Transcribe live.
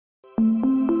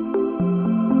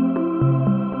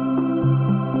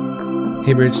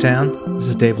Hey Bridgetown, this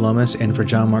is Dave Lomas, and for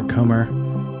John Mark Comer,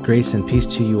 grace and peace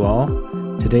to you all.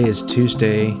 Today is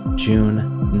Tuesday,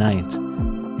 June 9th,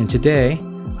 and today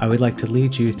I would like to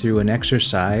lead you through an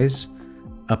exercise,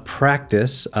 a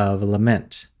practice of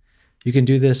lament. You can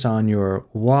do this on your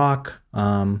walk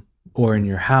or in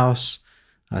your house,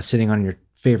 sitting on your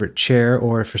favorite chair,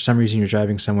 or if for some reason you're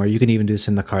driving somewhere, you can even do this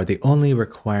in the car. The only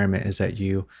requirement is that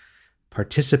you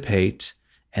participate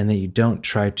and that you don't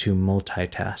try to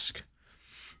multitask.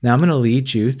 Now I'm going to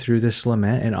lead you through this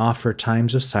lament and offer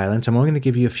times of silence. I'm only going to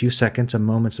give you a few seconds of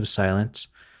moments of silence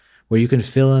where you can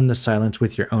fill in the silence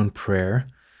with your own prayer.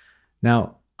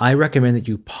 Now, I recommend that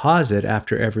you pause it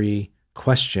after every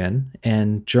question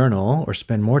and journal or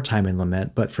spend more time in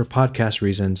lament, but for podcast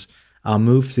reasons, I'll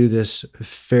move through this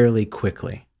fairly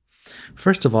quickly.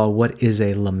 First of all, what is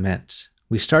a lament?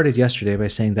 We started yesterday by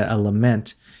saying that a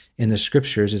lament in the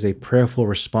scriptures is a prayerful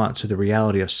response to the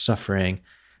reality of suffering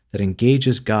that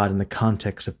engages God in the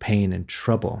context of pain and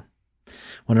trouble.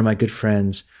 One of my good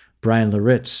friends, Brian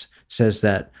Laritz, says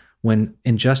that when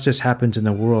injustice happens in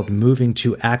the world, moving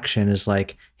to action is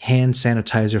like hand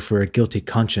sanitizer for a guilty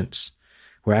conscience.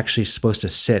 We're actually supposed to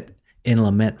sit in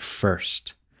lament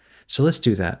first. So let's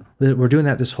do that. We're doing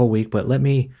that this whole week, but let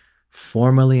me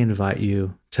formally invite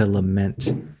you to lament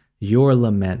your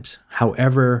lament,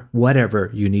 however,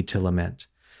 whatever you need to lament.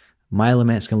 My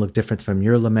lament is going to look different from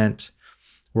your lament.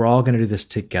 We're all going to do this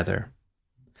together.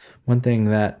 One thing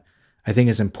that I think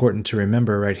is important to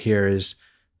remember right here is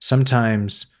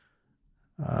sometimes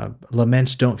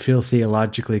laments don't feel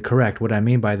theologically correct. What I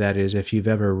mean by that is if you've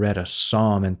ever read a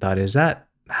psalm and thought,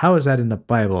 how is that in the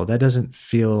Bible? That doesn't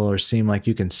feel or seem like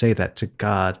you can say that to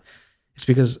God. It's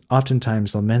because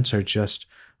oftentimes laments are just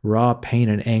raw pain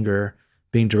and anger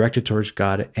being directed towards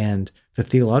God, and the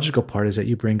theological part is that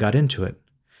you bring God into it.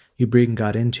 You bring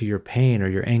God into your pain or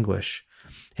your anguish.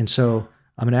 And so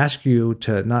I'm going to ask you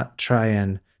to not try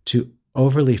and to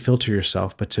overly filter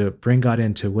yourself, but to bring God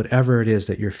into whatever it is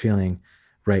that you're feeling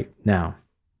right now.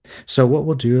 So what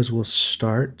we'll do is we'll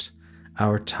start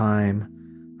our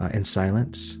time in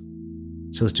silence.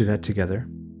 So let's do that together.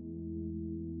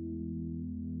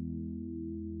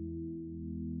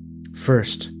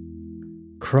 First,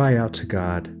 cry out to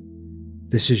God.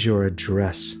 This is your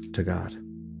address to God.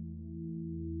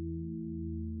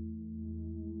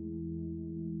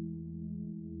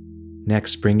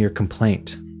 Next, bring your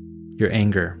complaint, your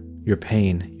anger, your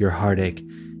pain, your heartache,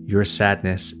 your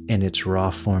sadness in its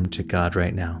raw form to God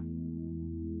right now.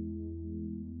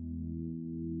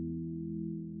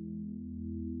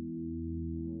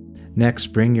 Next,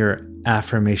 bring your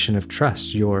affirmation of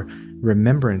trust, your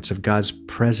remembrance of God's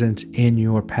presence in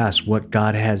your past, what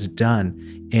God has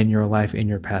done in your life, in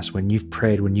your past, when you've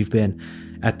prayed, when you've been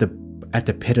at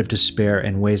the pit of despair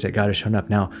in ways that God has shown up.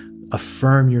 Now,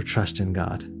 affirm your trust in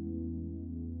God.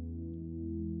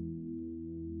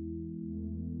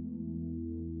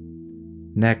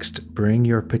 Next, bring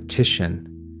your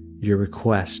petition, your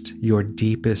request, your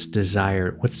deepest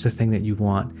desire. What's the thing that you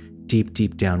want deep,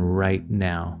 deep down right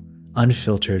now?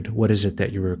 Unfiltered, what is it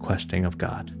that you're requesting of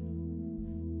God?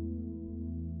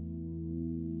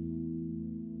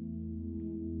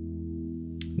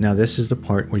 Now, this is the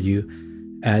part where you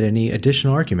add any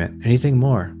additional argument, anything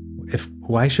more.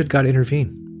 Why should God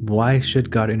intervene? Why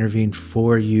should God intervene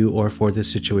for you or for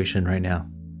this situation right now?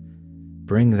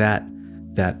 Bring that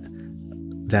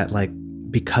like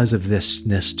because of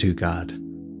thisness to God.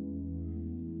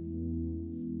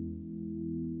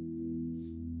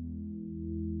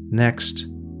 Next,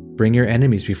 bring your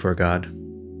enemies before God.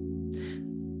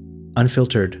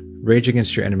 Unfiltered, rage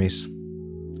against your enemies.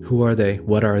 Who are they?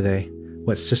 What are they?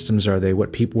 What systems are they?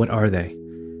 What people? What are they?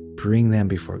 Bring them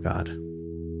before God.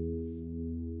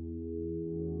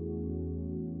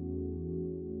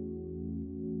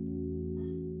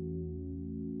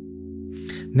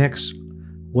 Next,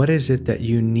 what is it that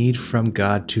you need from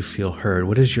God to feel heard?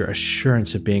 What is your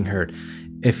assurance of being heard?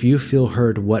 If you feel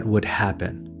heard, what would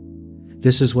happen?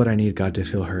 This is what I need God to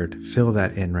feel heard. Fill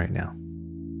that in right now.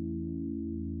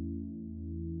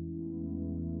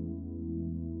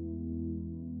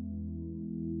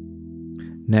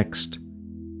 Next,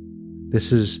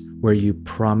 this is where you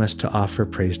promise to offer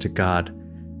praise to God.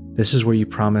 This is where you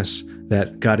promise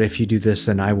that, God, if you do this,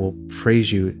 then I will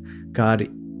praise you. God,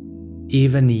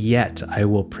 even yet I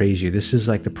will praise you. This is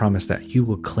like the promise that you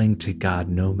will cling to God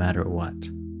no matter what.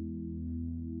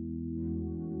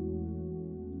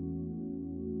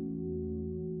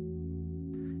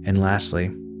 And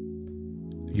lastly,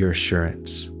 your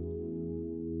assurance.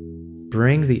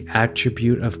 Bring the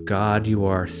attribute of God you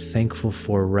are thankful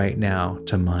for right now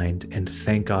to mind and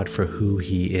thank God for who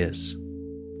He is.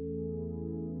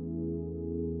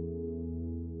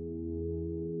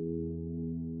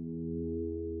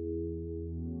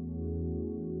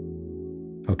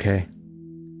 Okay.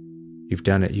 You've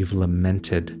done it. You've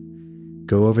lamented.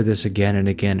 Go over this again and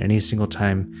again, any single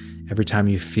time, every time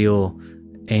you feel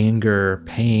anger,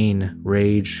 pain,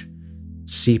 rage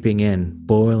seeping in,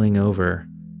 boiling over.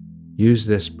 Use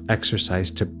this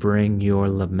exercise to bring your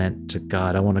lament to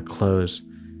God. I want to close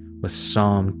with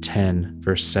Psalm 10,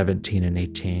 verse 17 and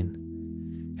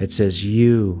 18. It says,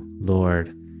 "You,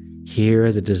 Lord,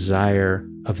 hear the desire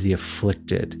of the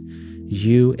afflicted.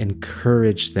 You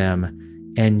encourage them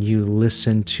and you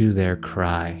listen to their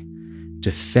cry,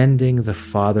 defending the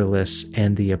fatherless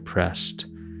and the oppressed,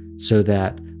 so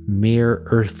that mere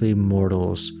earthly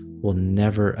mortals will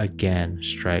never again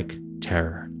strike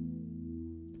terror."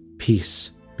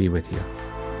 Peace be with you.